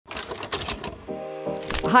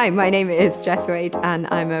Hi, my name is Jess Wade and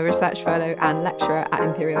I'm a research fellow and lecturer at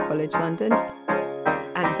Imperial College London.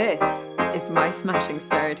 And this is my Smashing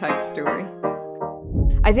Stereotypes story.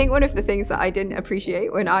 I think one of the things that I didn't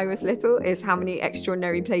appreciate when I was little is how many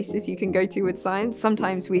extraordinary places you can go to with science.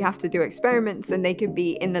 Sometimes we have to do experiments and they could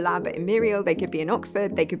be in the lab at Imperial, they could be in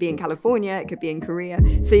Oxford, they could be in California, it could be in Korea.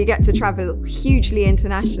 So you get to travel hugely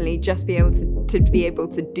internationally, just be able to be able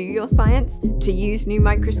to do your science, to use new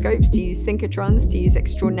microscopes, to use synchrotrons, to use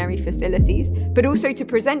extraordinary facilities, but also to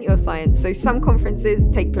present your science. So some conferences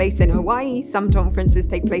take place in Hawaii, some conferences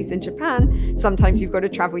take place in Japan, sometimes you've got to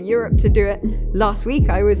travel Europe to do it. Last week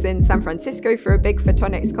I was in San Francisco for a big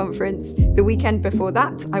photonics conference. The weekend before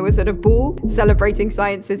that, I was at a ball celebrating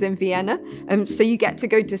sciences in Vienna. So you get to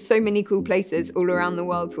go to so many cool places all around the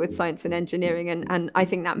world with science and engineering, and I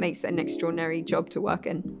think that makes it an extraordinary job to work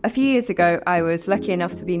in. A few years ago, I was lucky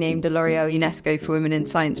enough to be named a L'Oreal UNESCO for Women in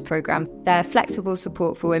Science programme. Their flexible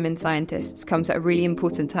support for women scientists comes at a really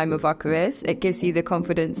important time of our careers. It gives you the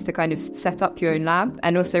confidence to kind of set up your own lab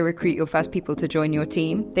and also recruit your first people to join your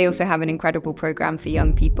team. They also have an incredible programme for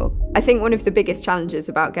young people. I think one of the biggest challenges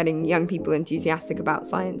about getting young people enthusiastic about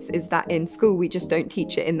science is that in school we just don't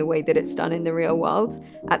teach it in the way that it's done in the real world.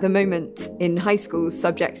 At the moment in high schools,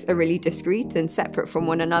 subjects are really discrete and separate from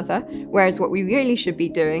one another, whereas what we really should be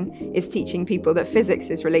doing is teaching people that physics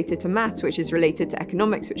is related to maths, which is related to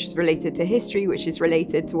economics, which is related to history, which is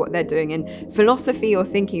related to what they're doing in philosophy or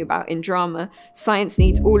thinking about in drama. Science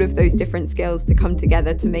needs all of those different skills to come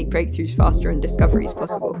together to make breakthroughs faster and discoveries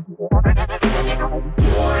possible.